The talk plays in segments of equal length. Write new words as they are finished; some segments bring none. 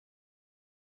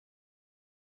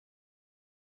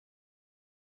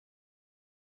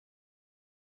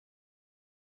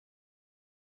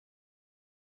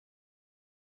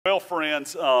Well,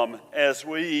 friends, as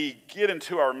we get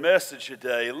into our message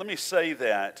today, let me say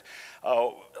that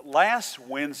last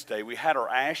Wednesday we had our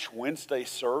Ash Wednesday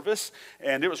service,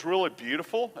 and it was really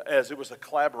beautiful as it was a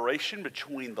collaboration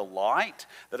between The Light,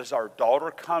 that is our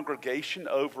daughter congregation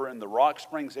over in the Rock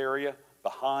Springs area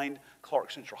behind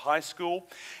Clark Central High School,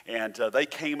 and they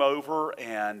came over,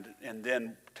 and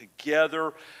then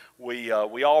together we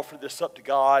offered this up to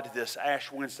God, this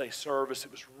Ash Wednesday service.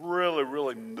 It was really,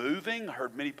 really moving. I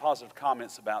heard many positive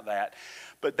comments about that.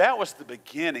 But that was the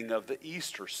beginning of the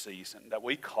Easter season that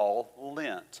we call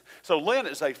Lent. So Lent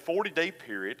is a 40-day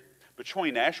period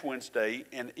between Ash Wednesday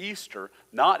and Easter,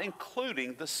 not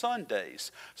including the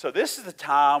Sundays. So this is the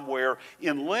time where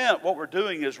in Lent what we're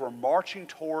doing is we're marching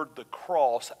toward the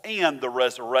cross and the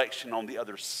resurrection on the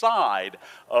other side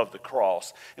of the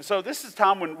cross. And so this is a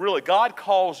time when really God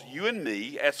calls you and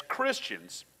me as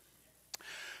Christians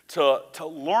to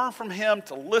learn from Him,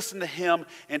 to listen to Him,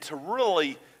 and to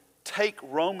really take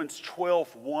Romans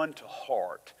 12:1 to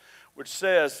heart, which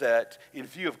says that in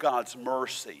view of God's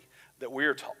mercy, that we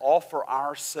are to offer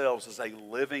ourselves as a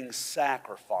living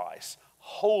sacrifice,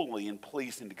 holy and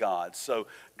pleasing to God. So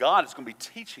God is going to be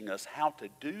teaching us how to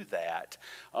do that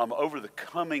over the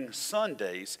coming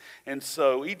Sundays. And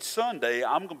so each Sunday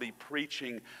I'm going to be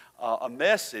preaching a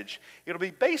message. It'll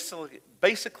be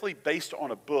basically based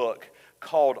on a book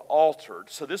called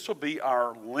Altered. So this will be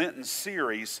our Lenten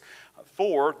series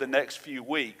for the next few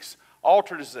weeks.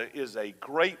 Altered is a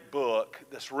great book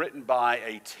that's written by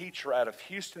a teacher out of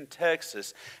Houston,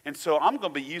 Texas. And so I'm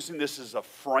going to be using this as a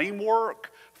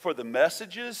framework for the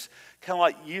messages, kind of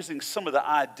like using some of the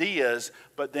ideas,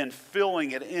 but then filling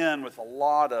it in with a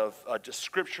lot of just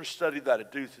scripture study that I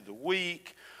do through the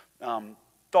week,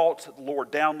 thoughts that the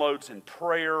Lord downloads in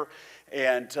prayer.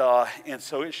 And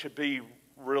so it should be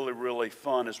really, really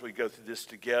fun as we go through this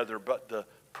together. But the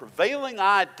prevailing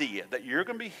idea that you're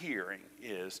going to be hearing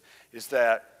is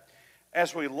that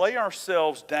as we lay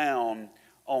ourselves down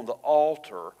on the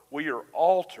altar, we are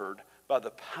altered by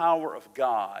the power of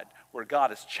God, where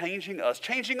God is changing us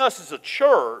as a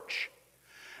church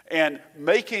and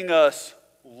making us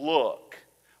look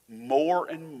more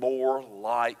and more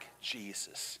like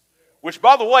Jesus, which,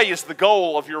 by the way, is the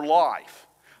goal of your life.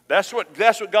 That's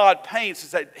what God paints,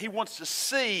 is that He wants to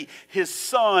see His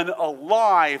Son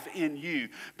alive in you.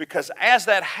 Because as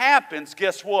that happens,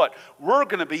 guess what? We're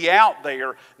going to be out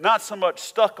there, not so much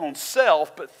stuck on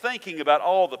self, but thinking about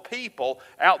all the people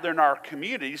out there in our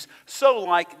communities. So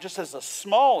like, just as a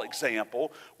small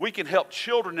example, we can help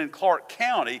children in Clark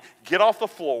County get off the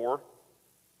floor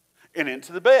and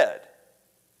into the bed,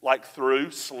 like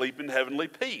through Sleep in Heavenly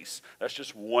Peace. That's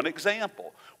just one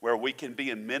example where we can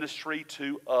be in ministry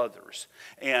to others.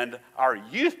 And our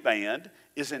youth band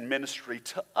is in ministry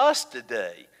to us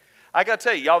today. I got to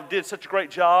tell you, y'all did such a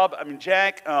great job. I mean,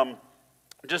 Jack,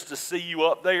 just to see you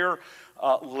up there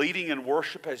leading in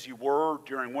worship as you were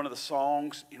during one of the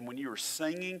songs, and when you were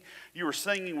singing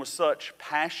with such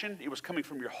passion. It was coming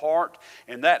from your heart,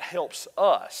 and that helps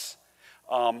us.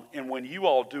 And when you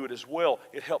all do it as well,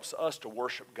 it helps us to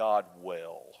worship God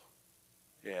well.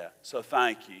 Yeah, so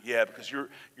thank you. Yeah, because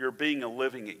you're being a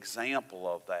living example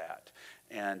of that,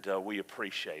 and we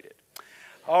appreciate it.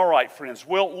 All right, friends.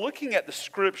 Well, looking at the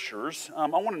scriptures, I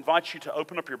want to invite you to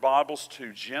open up your Bibles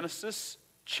to Genesis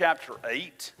chapter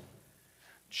 8.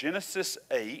 Genesis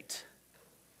 8.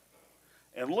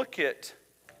 And look at,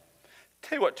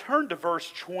 tell you what, turn to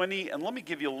verse 20, and let me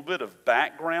give you a little bit of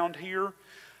background here.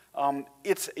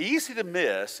 It's easy to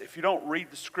miss if you don't read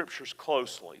the scriptures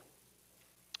closely.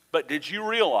 But did you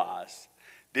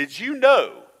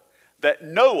know that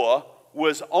Noah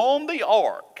was on the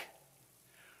ark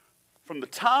from the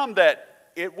time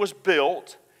that it was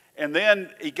built, and then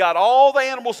he got all the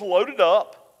animals loaded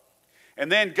up,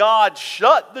 and then God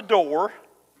shut the door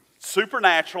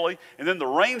supernaturally, and then the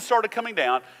rain started coming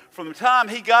down. From the time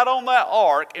he got on that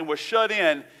ark and was shut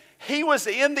in, he was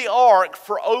in the ark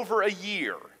for over a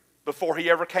year before he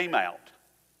ever came out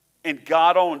and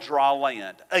got on dry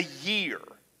land. A year.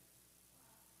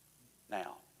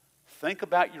 Now, think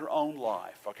about your own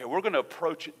life. Okay, we're going to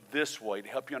approach it this way to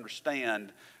help you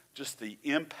understand just the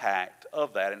impact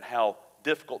of that and how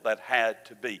difficult that had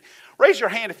to be. Raise your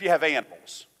hand if you have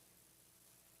animals.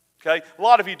 Okay, a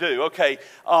lot of you do. Okay,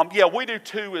 yeah, we do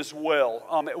too as well.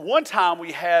 At one time,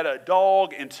 we had a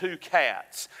dog and 2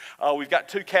 cats. We've got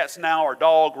 2 cats now. Our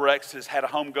dog, Rex, has had a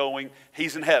homegoing.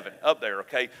 He's in heaven up there,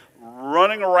 okay,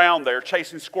 running around there,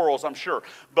 chasing squirrels, I'm sure.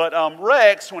 But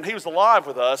Rex, when he was alive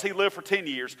with us, he lived for 10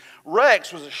 years.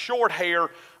 Rex was a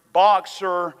short-hair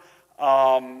boxer,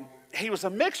 he was a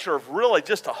mixture of really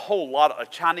just a whole lot of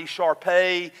Chinese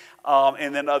Shar-Pei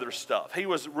and then other stuff. He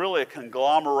was really a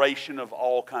conglomeration of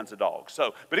all kinds of dogs.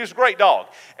 But he was a great dog.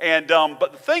 And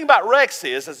but the thing about Rex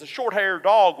is, as a short-haired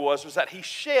dog was that he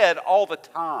shed all the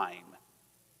time.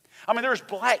 I mean, there was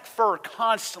black fur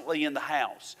constantly in the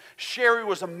house. Sherry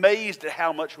was amazed at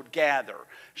how much would gather.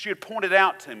 She had pointed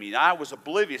out to me, and I was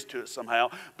oblivious to it somehow,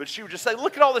 but she would just say,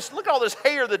 look at all this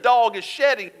hair the dog is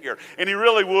shedding here. And he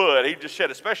really would. He'd just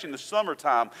shed, especially in the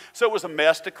summertime. So it was a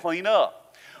mess to clean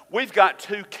up. We've got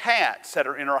 2 cats that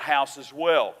are in our house as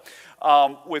well.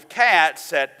 With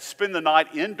cats that spend the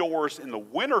night indoors in the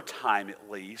wintertime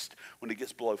at least, when it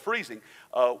gets below freezing,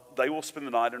 they will spend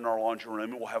the night in our laundry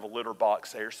room, and we'll have a litter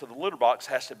box there. So the litter box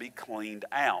has to be cleaned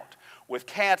out. With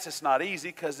cats, it's not easy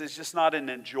because it's just not an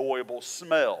enjoyable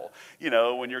smell,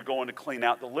 when you're going to clean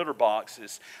out the litter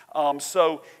boxes.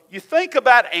 So you think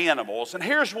about animals, and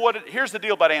here's the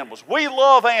deal about animals. We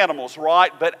love animals,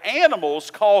 right? But animals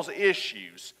cause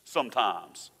issues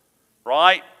sometimes,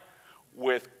 right?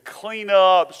 With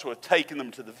cleanups, with taking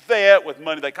them to the vet, with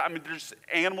money. There's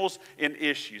animals and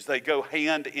issues. They go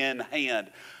hand in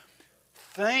hand.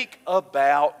 Think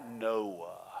about Noah.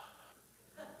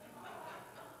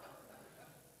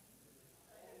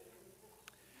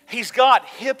 He's got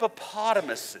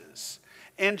hippopotamuses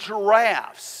and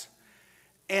giraffes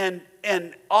and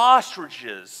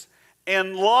ostriches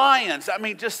and lions.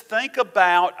 Just think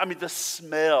about, the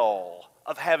smell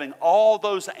of having all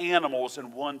those animals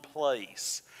in one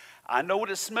place. I know what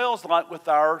it smells like with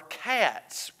our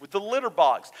cats, with the litter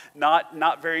box.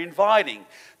 Not very inviting.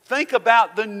 Think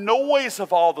about the noise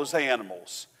of all those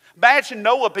animals. Imagine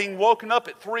Noah being woken up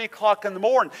at 3 o'clock in the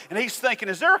morning, and he's thinking,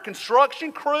 is there a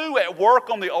construction crew at work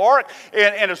on the ark?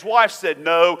 And his wife said,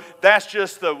 no, that's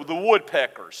just the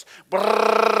woodpeckers.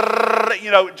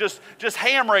 Brrr, just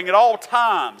hammering at all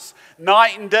times,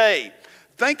 night and day.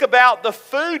 Think about the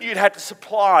food you'd have to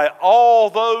supply all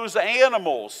those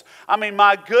animals.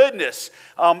 My goodness.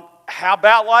 How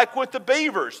about like with the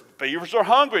beavers? The beavers are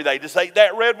hungry. They just ate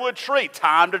that redwood tree.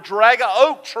 Time to drag an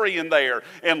oak tree in there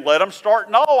and let them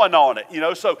start gnawing on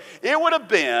it. So it would have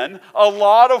been a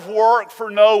lot of work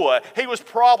for Noah. He was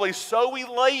probably so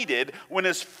elated when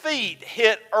his feet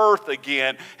hit earth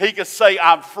again, he could say,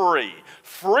 I'm free.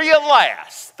 Free at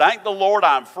last. Thank the Lord,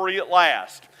 I'm free at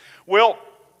last. Well,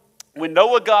 when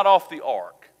Noah got off the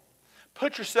ark,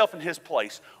 put yourself in his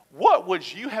place. What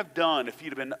would you have done if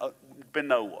you'd have been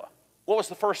Noah? What was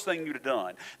the first thing you'd have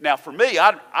done? Now, for me,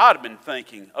 I'd have been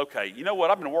thinking, okay, you know what?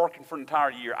 I've been working for an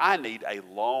entire year. I need a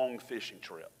long fishing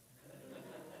trip.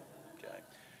 Okay.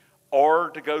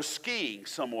 Or to go skiing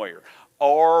somewhere.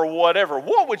 Or whatever.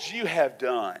 What would you have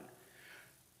done?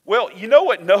 Well, you know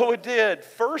what Noah did?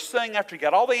 First thing after he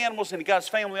got all the animals and he got his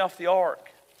family off the ark.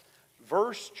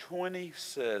 Verse 20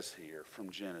 says here from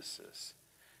Genesis,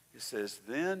 it says,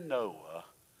 then Noah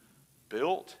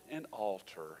built an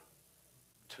altar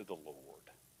to the Lord.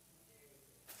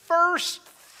 First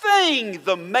thing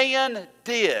the man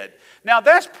did. Now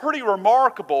that's pretty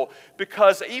remarkable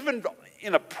because even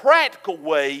in a practical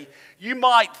way, you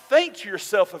might think to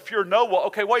yourself if you're Noah,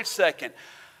 okay, wait a second,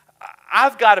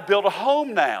 I've got to build a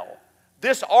home now.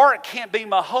 This ark can't be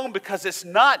my home because it's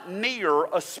not near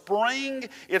a spring.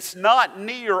 It's not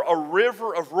near a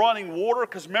river of running water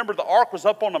because remember the ark was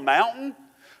up on a mountain.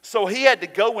 So he had to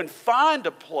go and find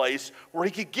a place where he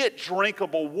could get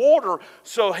drinkable water.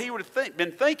 So he would have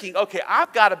been thinking, okay,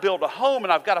 I've got to build a home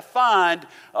and I've got to find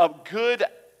a good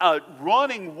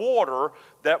running water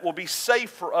that will be safe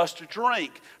for us to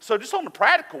drink. So just on the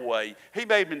practical way, he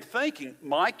may have been thinking,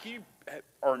 Mike, you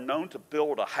are known to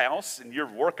build a house and you're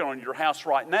working on your house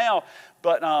right now.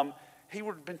 But he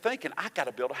would have been thinking, I've got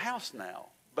to build a house now.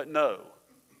 But no,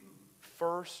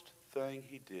 first thing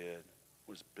he did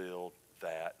was build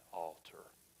that altar.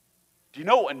 Do you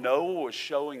know what Noah was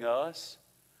showing us?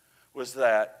 Was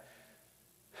that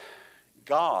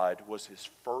God was his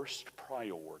first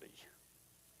priority.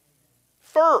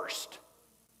 First.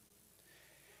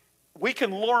 We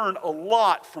can learn a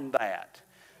lot from that.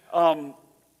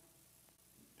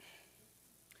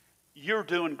 You're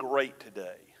doing great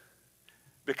today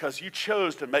because you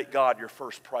chose to make God your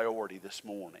first priority this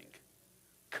morning.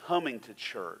 Coming to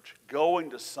church,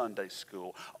 going to Sunday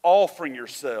school, offering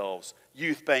yourselves,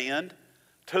 youth band,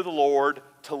 to the Lord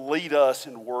to lead us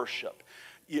in worship.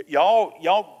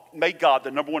 Y'all made God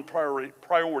the number one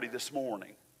priority this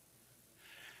morning.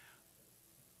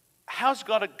 How's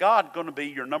God going to be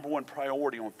your number one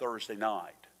priority on Thursday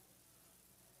night?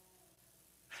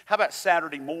 How about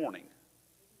Saturday morning?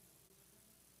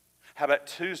 How about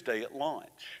Tuesday at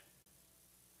lunch?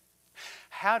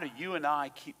 How do you and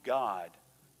I keep God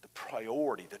the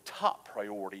priority, the top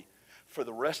priority for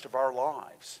the rest of our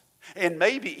lives, and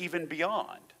maybe even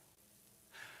beyond.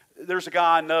 There's a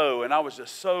guy I know, and I was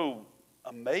just so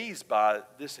amazed by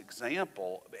this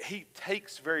example. He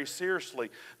takes very seriously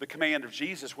the command of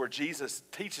Jesus, where Jesus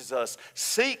teaches us,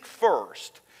 seek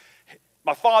first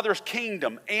my Father's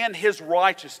kingdom and His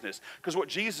righteousness. Because what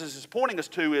Jesus is pointing us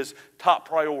to is top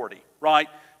priority, right?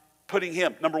 Putting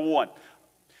Him number one.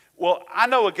 Well, I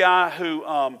know a guy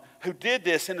who did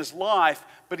this in his life,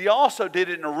 but he also did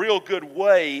it in a real good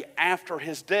way after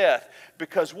his death,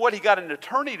 because what he got an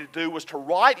attorney to do was to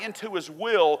write into his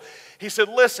will. He said,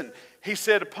 listen, he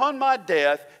said, upon my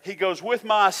death, he goes, with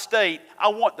my estate, I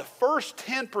want the first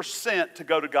 10% to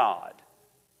go to God.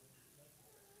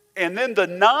 And then the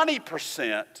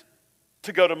 90%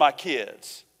 to go to my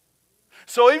kids.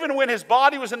 So even when his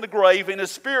body was in the grave and his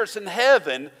spirit's in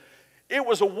heaven, it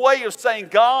was a way of saying,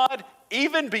 God,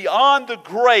 even beyond the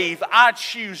grave, I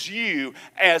choose you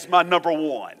as my number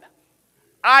one.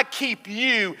 I keep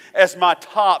you as my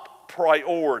top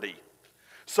priority.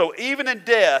 So even in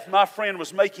death, my friend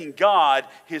was making God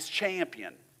his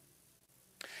champion.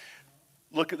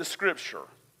 Look at the scripture.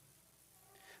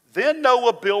 Then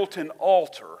Noah built an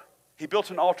altar. He built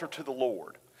an altar to the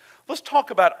Lord. Let's talk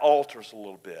about altars a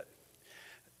little bit.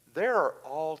 There are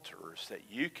altars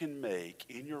that you can make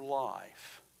in your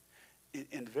life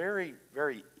in very,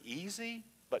 very easy,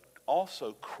 but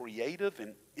also creative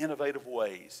and innovative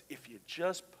ways if you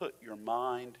just put your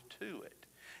mind to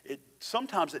it.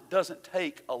 Sometimes it doesn't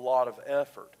take a lot of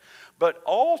effort. But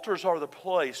altars are the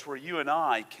place where you and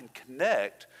I can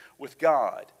connect with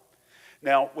God.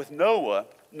 Now, with Noah,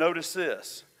 notice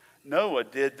this. Noah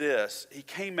did this. He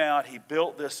came out, he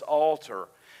built this altar.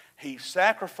 He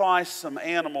sacrificed some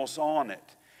animals on it.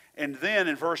 And then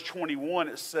in verse 21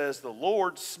 it says, the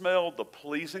Lord smelled the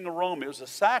pleasing aroma. It was a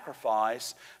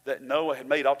sacrifice that Noah had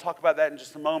made. I'll talk about that in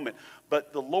just a moment.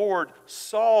 But the Lord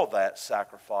saw that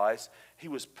sacrifice. He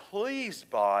was pleased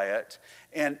by it.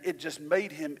 And it just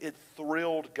made him, it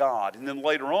thrilled God. And then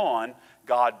later on,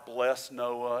 God blessed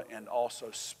Noah and also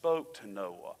spoke to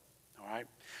Noah. All right?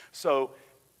 So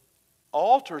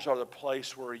altars are the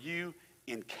place where you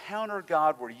encounter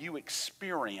God, where you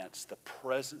experience the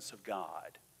presence of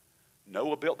God.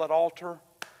 Noah built that altar.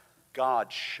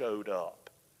 God showed up.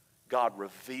 God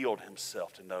revealed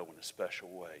himself to Noah in a special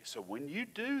way. So when you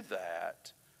do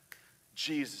that,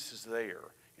 Jesus is there,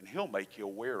 and he'll make you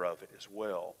aware of it as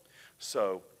well.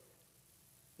 So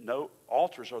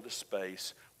altars are the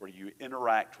space where you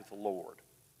interact with the Lord.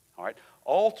 All right?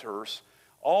 Altars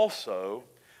also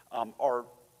are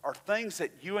things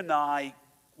that you and I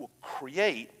will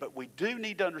create, but we do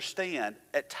need to understand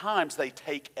at times they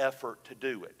take effort to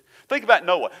do it. Think about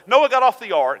Noah. Noah got off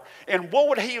the ark, and what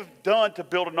would he have done to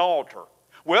build an altar?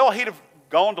 Well, he'd have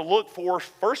gone to look for,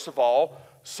 first of all,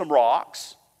 some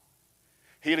rocks.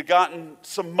 He'd have gotten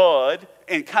some mud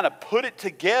and kind of put it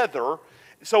together.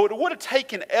 So it would have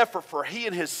taken effort for he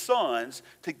and his sons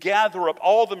to gather up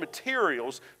all the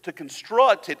materials to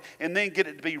construct it and then get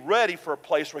it to be ready for a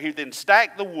place where he'd then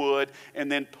stack the wood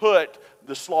and then put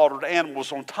the slaughtered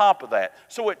animals on top of that.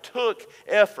 So it took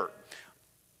effort.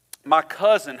 My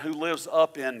cousin who lives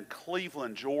up in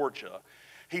Cleveland, Georgia,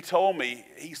 he told me,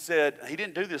 he said, he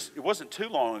didn't do this, it wasn't too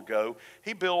long ago,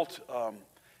 he built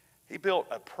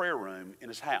a prayer room in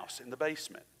his house in the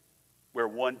basement where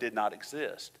one did not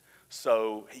exist.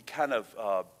 So he kind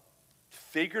of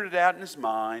figured it out in his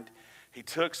mind. He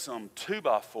took some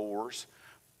 2x4s,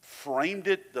 framed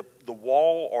it, the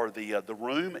wall or the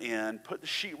room in, put the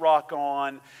sheetrock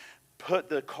on, put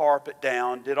the carpet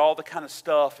down, did all the kind of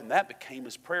stuff, and that became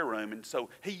his prayer room. And so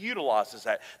he utilizes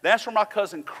that. That's where my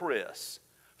cousin Chris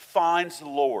finds the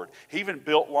Lord. He even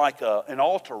built like an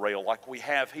altar rail like we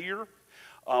have here,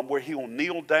 where he will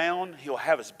kneel down. He'll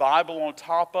have his Bible on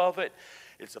top of it.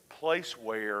 It's a place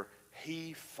where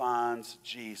he finds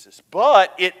Jesus.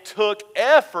 But it took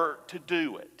effort to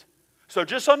do it. So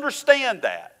just understand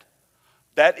that.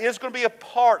 That is going to be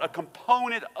a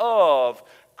component of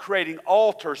creating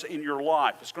altars in your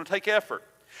life. It's going to take effort.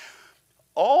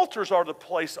 Altars are the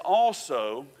place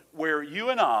also where you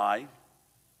and I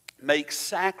make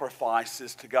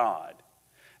sacrifices to God.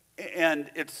 And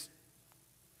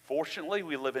fortunately,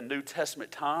 we live in New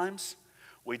Testament times.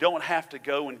 We don't have to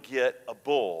go and get a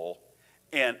bull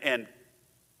and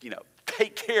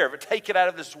take care of it, take it out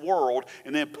of this world,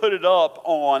 and then put it up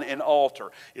on an altar.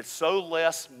 It's so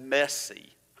less messy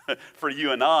for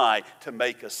you and I to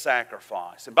make a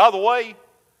sacrifice. And by the way,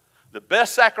 the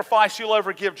best sacrifice you'll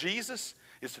ever give Jesus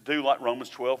is to do like Romans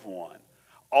 12:1.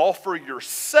 Offer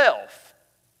yourself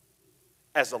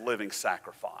as a living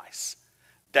sacrifice.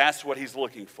 That's what he's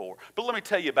looking for. But let me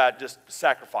tell you about just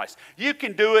sacrifice. You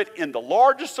can do it in the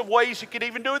largest of ways. You can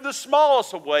even do it in the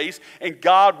smallest of ways, and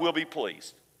God will be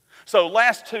pleased. So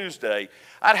last Tuesday,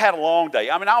 I'd had a long day.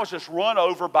 I was just run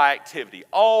over by activity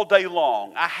all day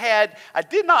long. I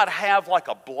did not have like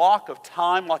a block of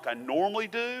time like I normally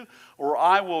do, or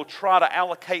I will try to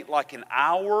allocate like an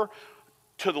hour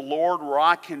to the Lord where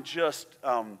I can just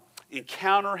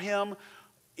encounter him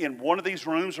in one of these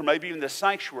rooms or maybe even the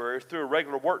sanctuary through a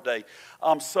regular work day.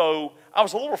 So I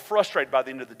was a little frustrated by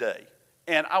the end of the day,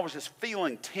 and I was just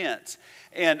feeling tense.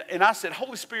 And I said,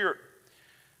 Holy Spirit,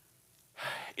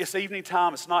 it's evening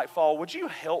time, it's nightfall. Would you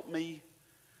help me?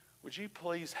 Would you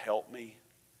please help me?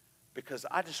 Because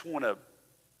I want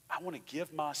to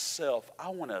give myself, I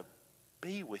want to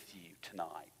be with you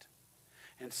tonight.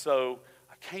 And so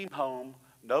I came home.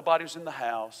 Nobody was in the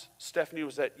house. Stephanie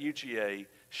was at UGA.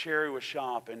 Sherry was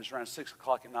shopping. It was around 6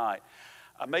 o'clock at night.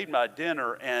 I made my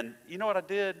dinner, and you know what I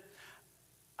did?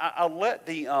 I let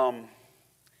the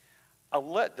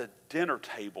dinner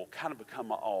table kind of become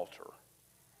my altar.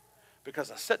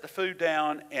 Because I set the food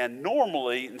down, and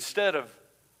normally, instead of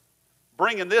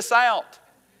bringing this out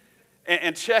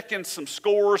and checking some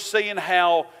scores, seeing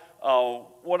how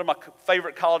one of my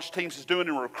favorite college teams is doing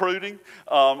in recruiting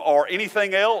or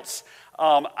anything else,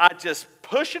 I just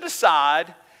push it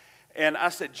aside, and I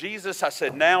said, Jesus, I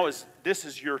said, this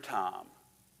is your time.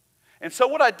 And so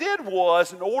what I did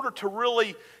was, in order to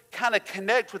really kind of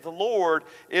connect with the Lord,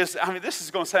 this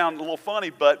is going to sound a little funny,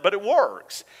 but it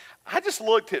works. I just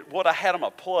looked at what I had on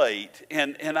my plate,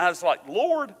 and I was like,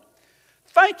 Lord,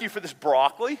 thank you for this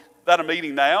broccoli that I'm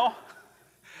eating now.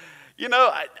 You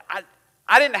know,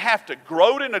 I didn't have to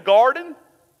grow it in a garden.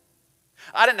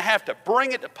 I didn't have to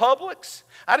bring it to Publix.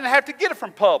 I didn't have to get it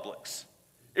from Publix.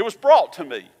 It was brought to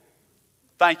me.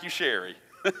 Thank you, Sherry.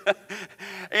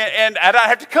 and I don't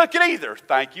have to cook it either.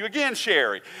 Thank you again,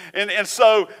 Sherry. And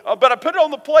so, but I put it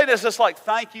on the plate as just like,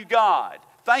 thank you, God.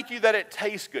 Thank you that it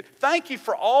tastes good. Thank you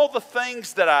for all the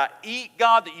things that I eat,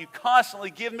 God, that you constantly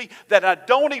give me, that I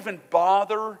don't even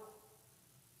bother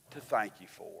to thank you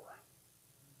for.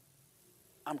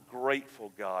 I'm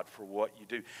grateful, God, for what you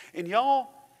do. And y'all,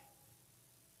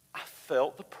 I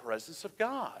felt the presence of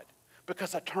God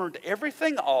because I turned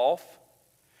everything off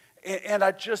and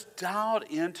I just dialed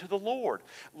into the Lord.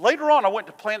 Later on, I went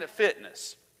to Planet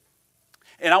Fitness.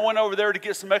 And I went over there to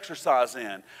get some exercise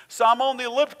in. So I'm on the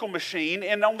elliptical machine,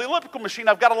 and on the elliptical machine,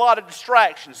 I've got a lot of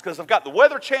distractions because I've got the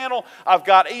Weather Channel, I've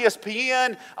got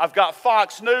ESPN, I've got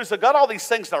Fox News. I've got all these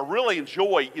things that I really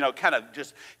enjoy, kind of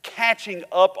just catching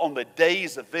up on the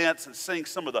day's events and seeing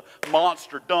some of the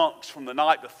monster dunks from the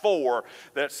night before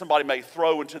that somebody may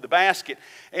throw into the basket.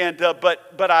 And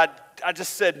but I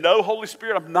just said, no, Holy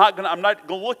Spirit, I'm not going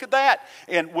to look at that.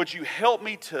 And would you help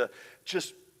me to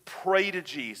just pray to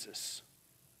Jesus?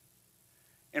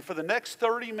 And for the next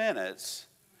 30 minutes,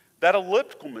 that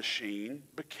elliptical machine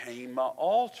became my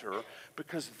altar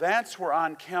because that's where I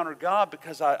encountered God,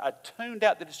 because I tuned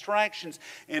out the distractions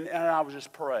and I was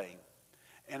just praying.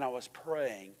 And I was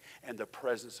praying, and the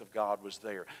presence of God was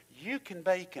there. You can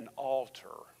make an altar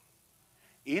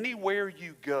anywhere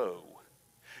you go.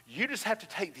 You just have to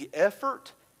take the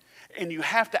effort, and you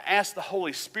have to ask the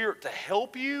Holy Spirit to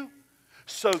help you,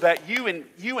 so that you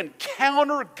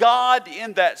encounter God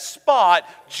in that spot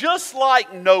just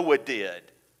like Noah did.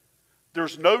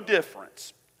 There's no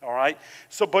difference, all right?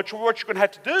 So, but what you're going to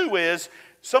have to do is,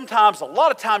 a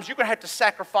lot of times, you're going to have to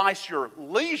sacrifice your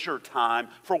leisure time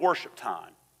for worship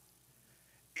time.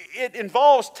 It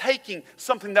involves taking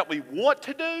something that we want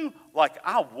to do, like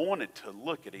I wanted to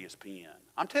look at ESPN.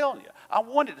 I'm telling you, I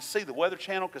wanted to see the Weather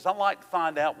Channel because I like to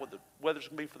find out what the weather's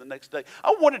going to be for the next day.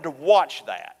 I wanted to watch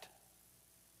that.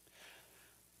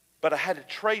 But I had to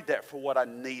trade that for what I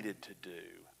needed to do.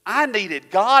 I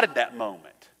needed God in that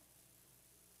moment.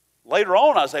 Later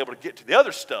on, I was able to get to the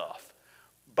other stuff,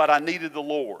 but I needed the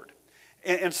Lord.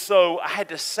 And so I had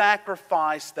to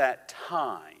sacrifice that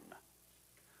time.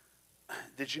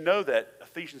 Did you know that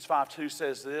Ephesians 5:2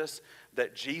 says this,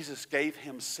 that Jesus gave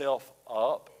himself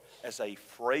up as a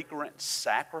fragrant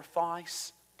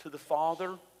sacrifice to the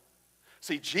Father?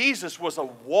 See, Jesus was a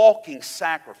walking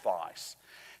sacrifice.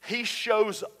 He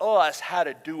shows us how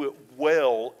to do it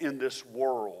well in this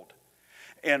world.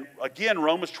 And again,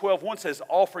 Romans 12:1 says,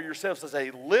 offer yourselves as a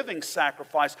living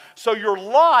sacrifice. So your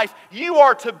life, you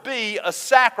are to be a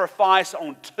sacrifice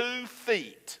on 2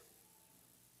 feet.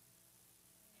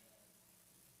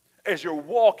 As you're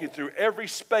walking through every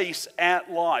space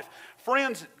at life.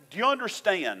 Friends, do you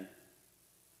understand?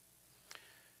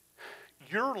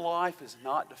 Your life is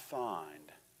not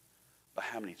defined by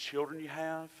how many children you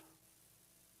have,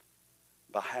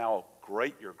 by how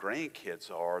great your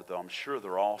grandkids are, though I'm sure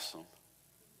they're awesome.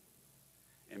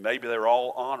 And maybe they're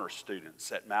all honor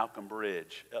students at Malcolm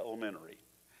Bridge Elementary.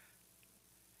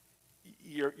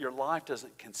 Your life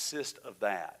doesn't consist of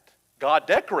that. God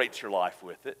decorates your life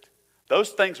with it. Those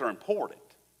things are important.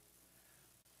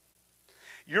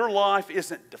 Your life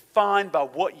isn't defined by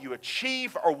what you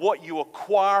achieve or what you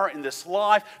acquire in this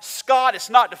life. Scott, it's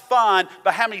not defined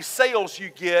by how many sales you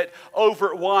get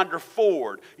over at Winder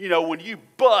Ford. You know, when you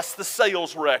bust the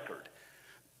sales record.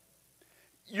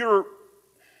 Your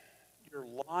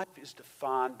life is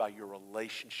defined by your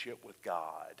relationship with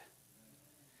God.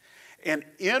 And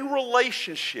in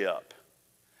relationship,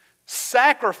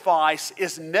 sacrifice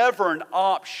is never an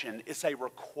option, it's a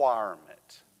requirement.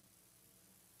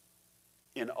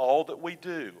 In all that we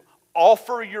do,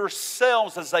 offer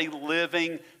yourselves as a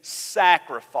living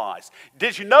sacrifice.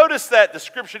 Did you notice that the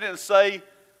scripture didn't say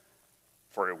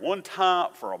for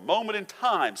a moment in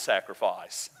time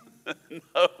sacrifice?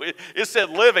 No, it said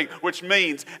living, which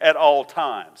means at all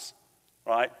times.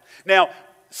 Right? Now,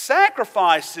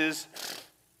 sacrifices,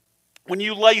 when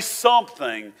you lay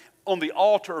something on the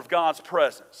altar of God's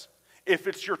presence, if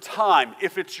it's your time,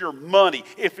 if it's your money,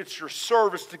 if it's your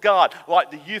service to God,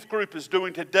 like the youth group is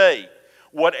doing today,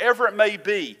 whatever it may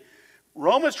be,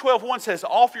 Romans 12:1 says,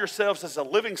 offer yourselves as a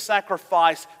living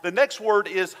sacrifice. The next word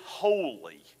is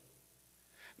holy.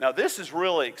 Now, this is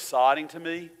really exciting to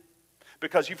me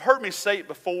because you've heard me say it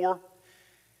before.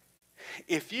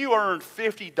 If you earned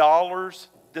 $50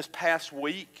 this past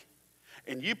week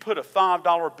and you put a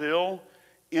 $5 bill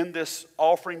in this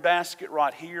offering basket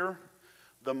right here,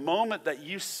 the moment that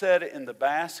you set it in the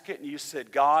basket and you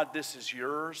said, God, this is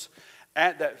yours,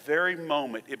 at that very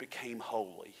moment it became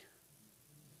holy.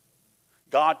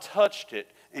 God touched it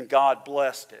and God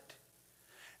blessed it.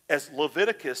 As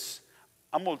Leviticus,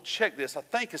 I'm going to check this, I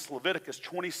think it's Leviticus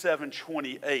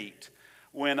 27:28.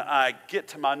 When I get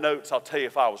to my notes, I'll tell you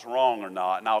if I was wrong or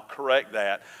not, and I'll correct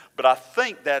that. But I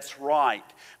think that's right,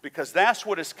 because that's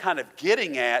what it's kind of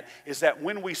getting at, is that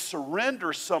when we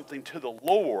surrender something to the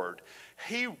Lord,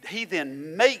 He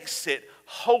then makes it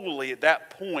holy at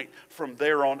that point from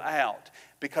there on out.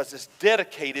 Because it's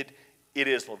dedicated, it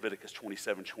is Leviticus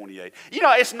 27:28. You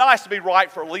know, it's nice to be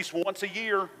right for at least once a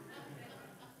year.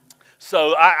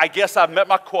 So I guess I've met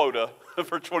my quota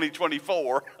for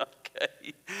 2024.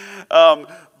 Okay.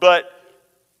 But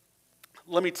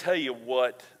let me tell you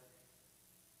what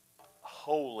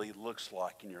holy looks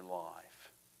like in your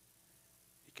life.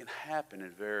 It can happen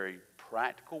in very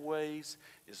practical ways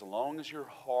as long as your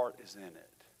heart is in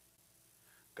it.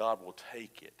 God will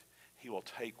take it. He will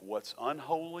take what's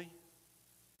unholy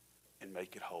and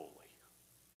make it holy.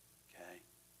 Okay?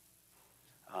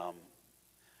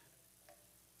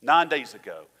 9 days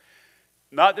ago,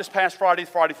 not this past Friday,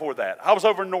 the Friday before that, I was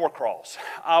over in Norcross.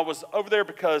 I was over there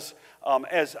because,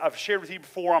 as I've shared with you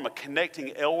before, I'm a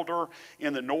connecting elder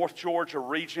in the North Georgia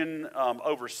region,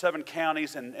 over 7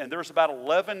 counties, and there's about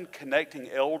 11 connecting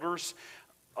elders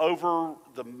over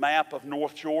the map of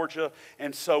North Georgia.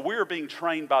 And so we are being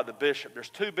trained by the bishop. There's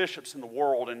 2 bishops in the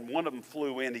world, and one of them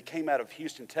flew in. He came out of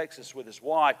Houston, Texas with his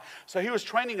wife. So he was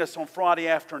training us on Friday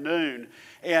afternoon.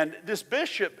 And this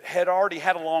bishop had already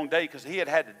had a long day because he had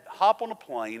to hop on a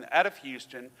plane out of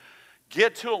Houston,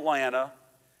 get to Atlanta,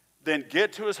 then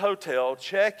get to his hotel,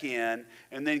 check in,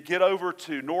 and then get over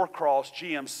to Norcross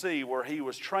GMC where he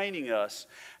was training us.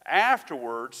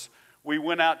 Afterwards, we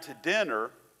went out to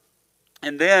dinner.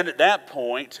 And then at that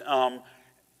point,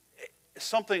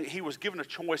 he was given a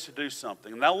choice to do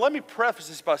something. Now let me preface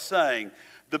this by saying,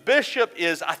 the bishop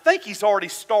I think he's already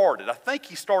started. I think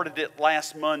he started it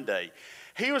last Monday.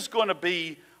 He was going to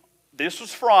be, this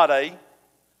was Friday,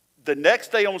 the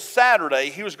next day on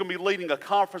Saturday, he was going to be leading a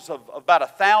conference of about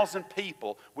 1,000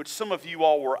 people, which some of you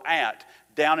all were at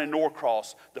down in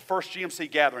Norcross, the first GMC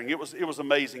gathering. It was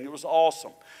amazing. It was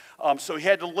awesome. So he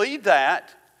had to lead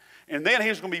that. And then he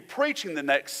was going to be preaching the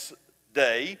next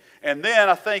day. And then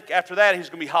I think after that, he's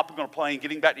going to be hopping on a plane,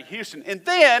 getting back to Houston. And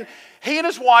then he and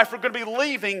his wife are going to be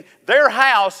leaving their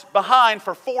house behind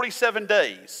for 47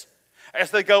 days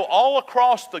as they go all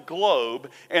across the globe.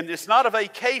 And it's not a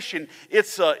vacation,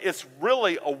 it's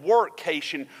really a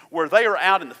workcation where they are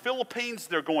out in the Philippines,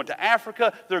 they're going to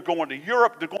Africa, they're going to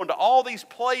Europe, they're going to all these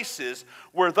places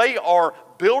where they are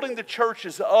building the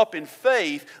churches up in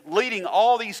faith, leading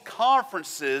all these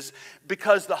conferences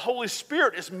because the Holy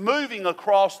Spirit is moving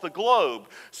across the globe.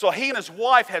 So he and his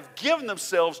wife have given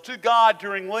themselves to God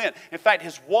during Lent. In fact,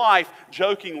 his wife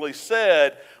jokingly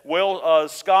said, well,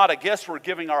 Scott, I guess we're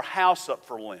giving our house up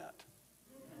for Lent.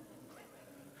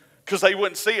 Because they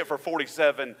wouldn't see it for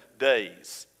 47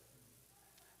 days.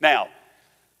 Now,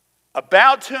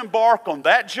 about to embark on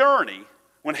that journey,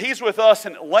 when he's with us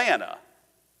in Atlanta,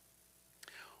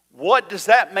 what does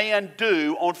that man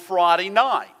do on Friday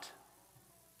night?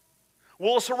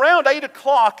 Well, it's around 8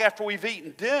 o'clock after we've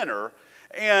eaten dinner,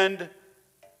 and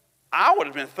I would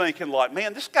have been thinking like,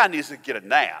 man, this guy needs to get a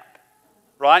nap,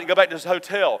 right? And go back to his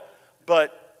hotel.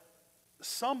 But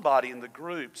somebody in the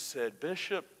group said,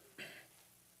 Bishop,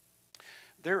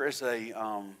 there's a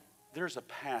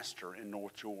pastor in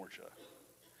North Georgia.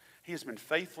 He has been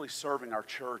faithfully serving our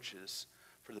churches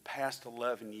for the past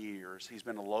 11 years. He's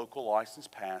been a local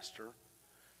licensed pastor.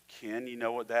 Ken, you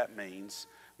know what that means.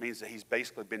 It means that he's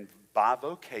basically been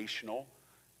bivocational,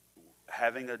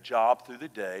 having a job through the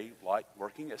day, like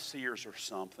working at Sears or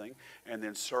something, and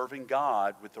then serving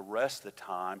God with the rest of the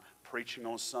time, preaching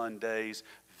on Sundays,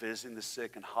 visiting the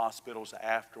sick in hospitals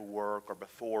after work or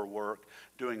before work,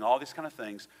 doing all these kind of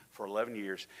things for 11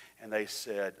 years. And they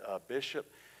said,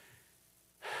 Bishop,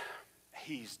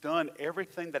 he's done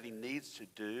everything that he needs to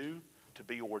do to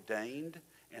be ordained,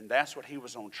 and that's what he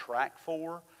was on track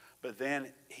for. But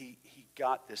then he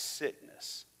got this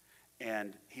sickness,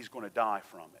 and he's going to die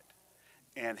from it.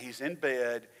 And he's in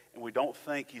bed, and we don't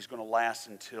think he's going to last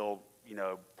until,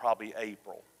 probably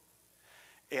April.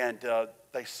 And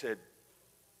they said,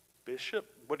 Bishop,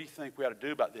 what do you think we ought to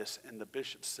do about this? And the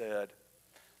bishop said,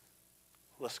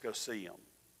 let's go see him.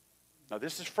 Now,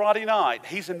 this is Friday night.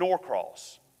 He's in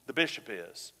Norcross. The bishop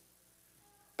is.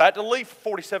 About to leave for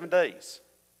 47 days.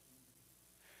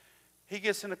 He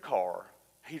gets in a car.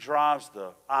 He drives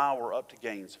the hour up to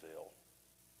Gainesville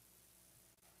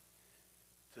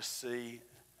to see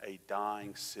a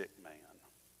dying sick man.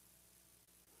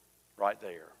 Right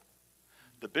there.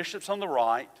 The bishop's on the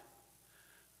right.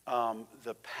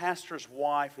 The pastor's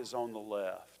wife is on the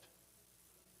left.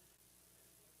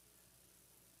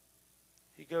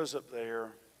 He goes up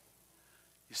there.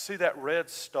 You see that red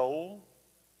stole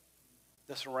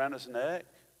that's around his neck?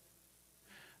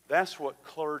 That's what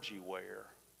clergy wear.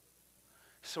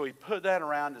 So he put that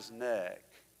around his neck,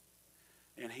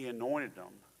 and he anointed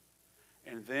him,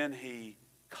 and then he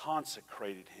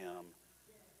consecrated him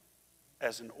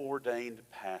as an ordained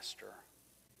pastor.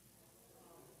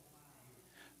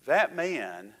 That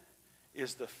man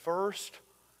is the first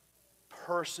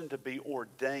person to be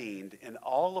ordained in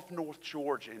all of North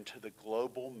Georgia into the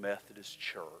Global Methodist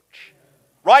Church.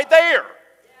 Right there.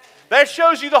 That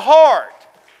shows you the heart.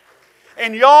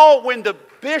 And y'all, when the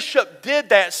bishop did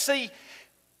that, see,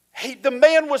 the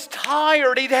man was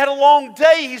tired. He'd had a long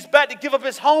day. He's about to give up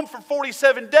his home for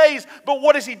 47 days. But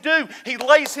what does he do? He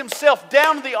lays himself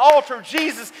down to the altar of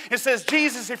Jesus and says,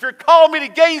 Jesus, if you're calling me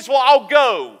to Gainesville, I'll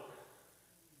go.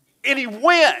 And he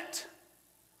went.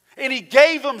 And he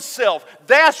gave himself.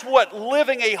 That's what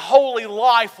living a holy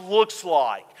life looks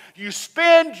like. You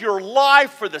spend your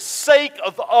life for the sake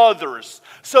of others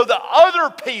so that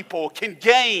other people can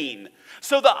gain,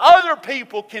 so that other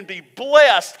people can be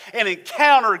blessed and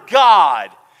encounter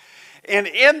God. And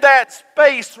in that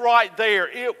space right there,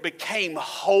 it became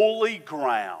holy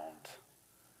ground.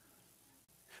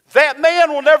 That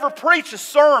man will never preach a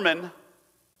sermon.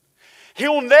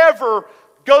 He'll never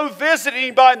go visit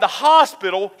anybody in the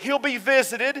hospital. He'll be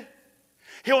visited.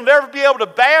 He'll never be able to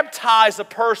baptize a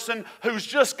person who's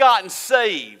just gotten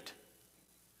saved.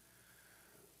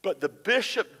 But the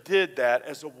bishop did that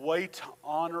as a way to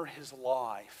honor his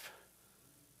life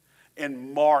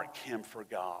and mark him for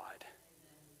God.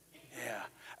 Yeah,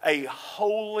 a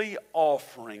holy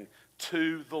offering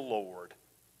to the Lord.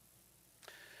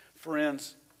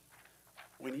 Friends,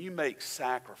 when you make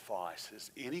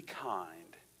sacrifices, any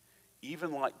kind,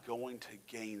 even like going to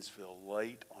Gainesville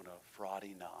late on a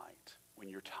Friday night when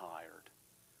you're tired,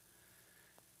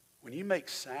 when you make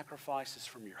sacrifices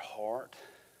from your heart,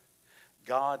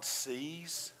 God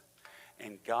sees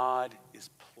and God is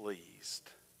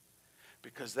pleased.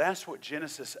 Because that's what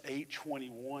Genesis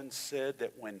 8:21 said,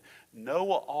 that when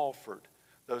Noah offered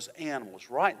those animals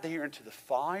right there into the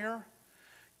fire,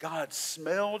 God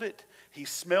smelled it. He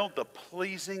smelled the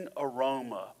pleasing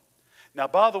aroma. Now,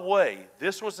 by the way,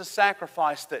 this was a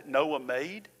sacrifice that Noah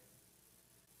made.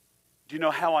 Do you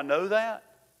know how I know that?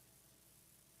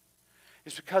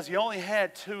 It's because he only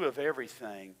had 2 of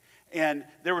everything, and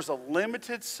there was a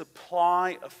limited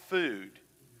supply of food.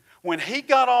 When he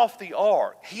got off the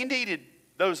ark, he needed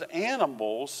those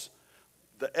animals,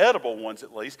 the edible ones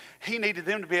at least, he needed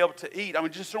them to be able to eat.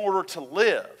 Just in order to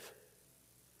live.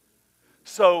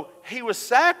 So he was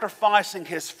sacrificing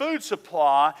his food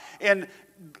supply, and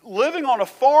living on a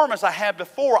farm as I had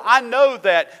before, I know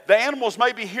that the animals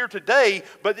may be here today,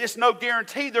 but it's no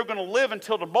guarantee they're going to live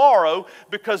until tomorrow,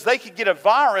 because they could get a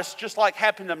virus just like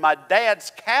happened to my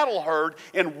dad's cattle herd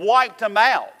and wiped them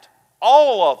out.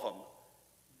 All of them.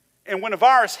 And when a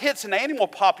virus hits an animal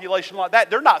population like that,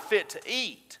 they're not fit to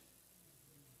eat.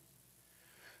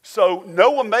 So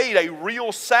Noah made a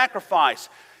real sacrifice.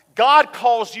 God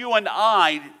calls you and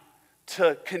I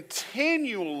to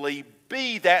continually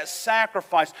be that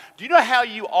sacrifice. Do you know how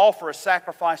you offer a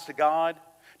sacrifice to God?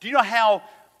 Do you know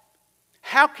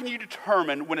how can you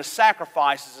determine when a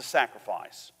sacrifice is a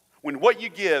sacrifice? When what you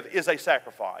give is a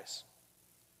sacrifice?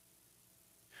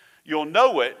 You'll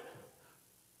know it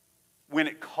when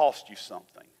it costs you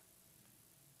something.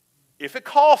 If it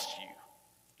costs you,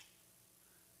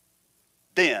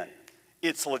 then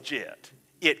it's legit.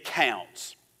 It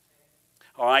counts.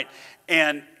 All right?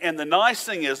 And the nice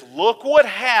thing is, look what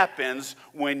happens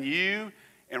when you,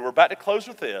 and we're about to close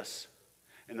with this,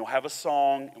 and we'll have a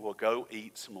song, and we'll go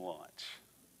eat some lunch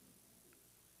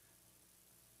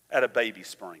at a baby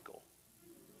sprinkle.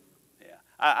 Yeah.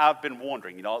 I've been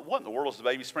wondering, what in the world is a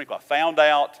baby sprinkle? I found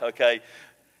out, okay,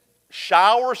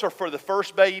 showers are for the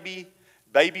first baby.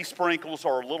 Baby sprinkles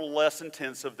are a little less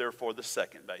intensive. They're for the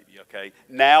second baby, okay?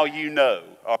 Now you know,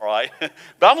 all right?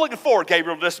 But I'm looking forward,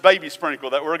 Gabriel, to this baby sprinkle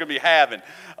that we're going to be having.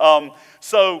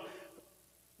 So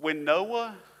when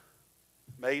Noah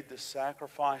made the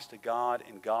sacrifice to God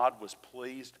and God was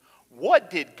pleased, what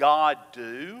did God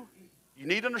do? You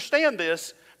need to understand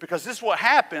this because this is what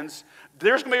happens.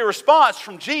 There's going to be a response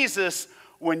from Jesus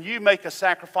when you make a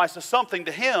sacrifice of something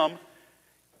to Him.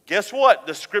 Guess what?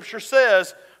 The Scripture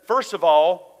says, first of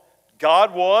all,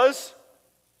 God was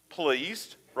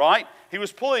pleased, right? He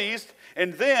was pleased.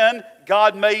 And then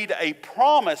God made a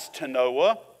promise to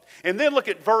Noah. And then look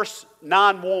at verse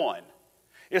 9:1.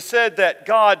 It said that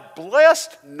God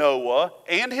blessed Noah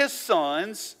and his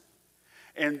sons.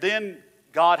 And then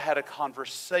God had a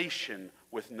conversation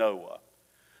with Noah.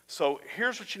 So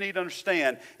here's what you need to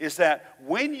understand is that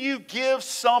when you give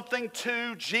something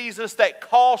to Jesus that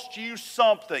costs you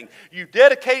something, you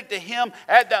dedicate it to Him,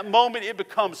 at that moment it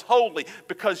becomes holy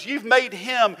because you've made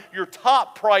Him your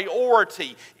top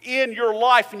priority in your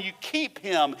life and you keep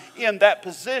Him in that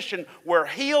position where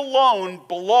He alone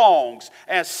belongs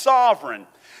as sovereign.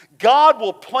 God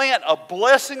will plant a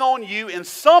blessing on you, and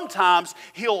sometimes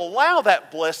He'll allow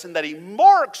that blessing that He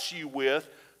marks you with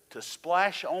to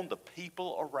splash on the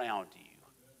people around you.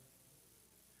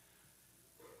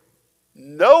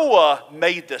 Noah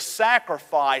made the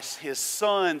sacrifice, his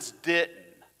sons didn't.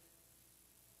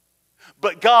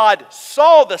 But God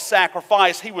saw the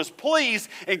sacrifice, He was pleased,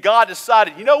 and God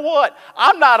decided, you know what?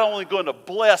 I'm not only going to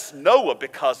bless Noah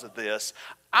because of this,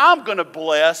 I'm going to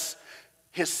bless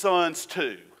his sons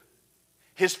too.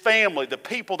 His family, the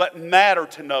people that matter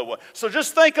to Noah. So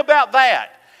just think about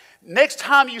that. Next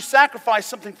time you sacrifice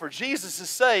something for Jesus'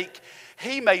 sake,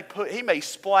 He may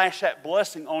splash that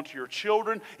blessing onto your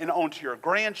children and onto your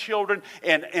grandchildren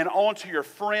and onto your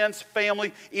friends,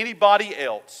 family, anybody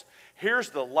else. Here's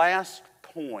the last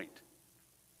point.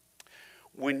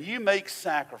 When you make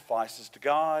sacrifices to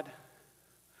God,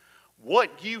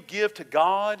 what you give to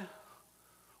God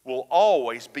will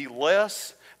always be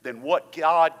less than what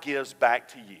God gives back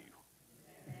to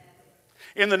you.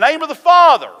 In the name of the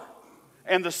Father,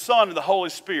 and the Son, and the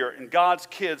Holy Spirit. And God's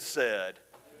kids said,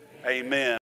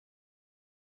 Amen.